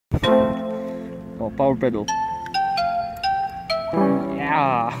Oh, power pedal.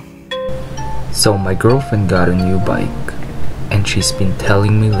 Yeah. So my girlfriend got a new bike, and she's been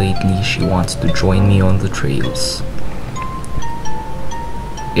telling me lately she wants to join me on the trails.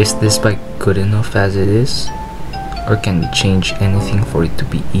 Is this bike good enough as it is? Or can we change anything for it to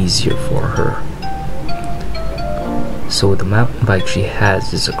be easier for her? So the mountain bike she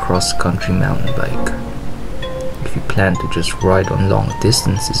has is a cross-country mountain bike. If you plan to just ride on long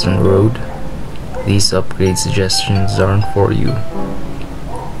distances on the road, these upgrade suggestions aren't for you.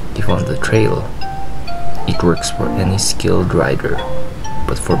 If on the trail, it works for any skilled rider,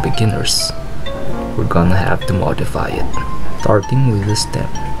 but for beginners, we're gonna have to modify it. Starting with the stem.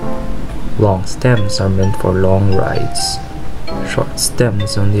 Long stems are meant for long rides. Short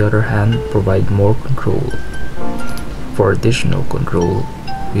stems, on the other hand, provide more control. For additional control,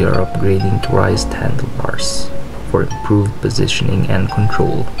 we are upgrading to raised handlebars for improved positioning and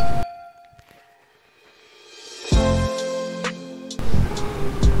control.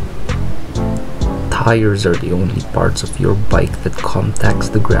 Tires are the only parts of your bike that contacts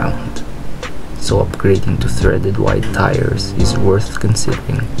the ground, so upgrading to threaded wide tires is worth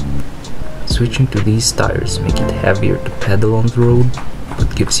considering. Switching to these tires make it heavier to pedal on the road,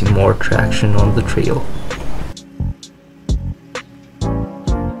 but gives you more traction on the trail.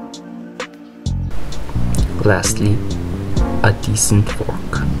 Lastly, a decent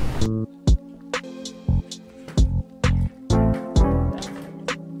fork.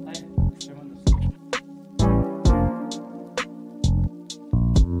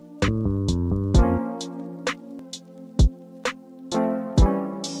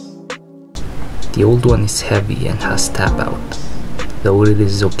 The old one is heavy and has tap out. Though it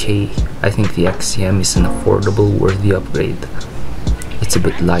is okay, I think the XCM is an affordable, worthy upgrade. It's a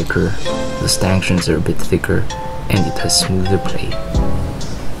bit lighter, the stanchions are a bit thicker, and it has smoother play.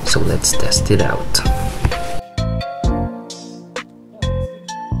 So let's test it out.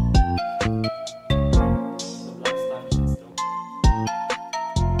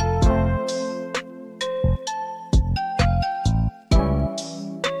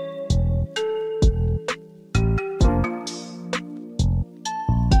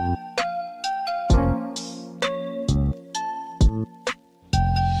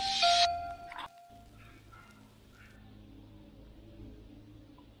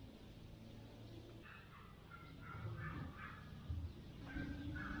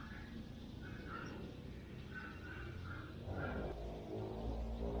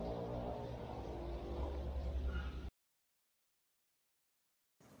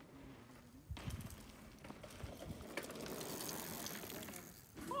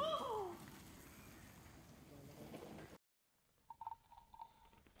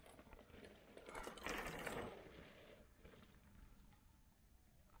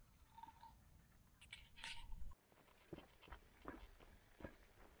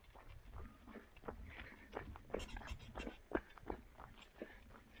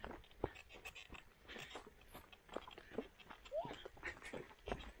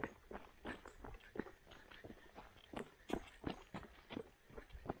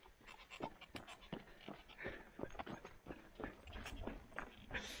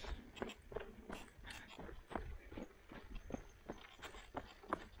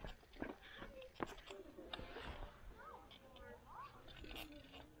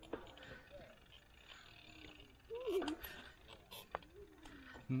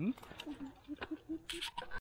 Hmm?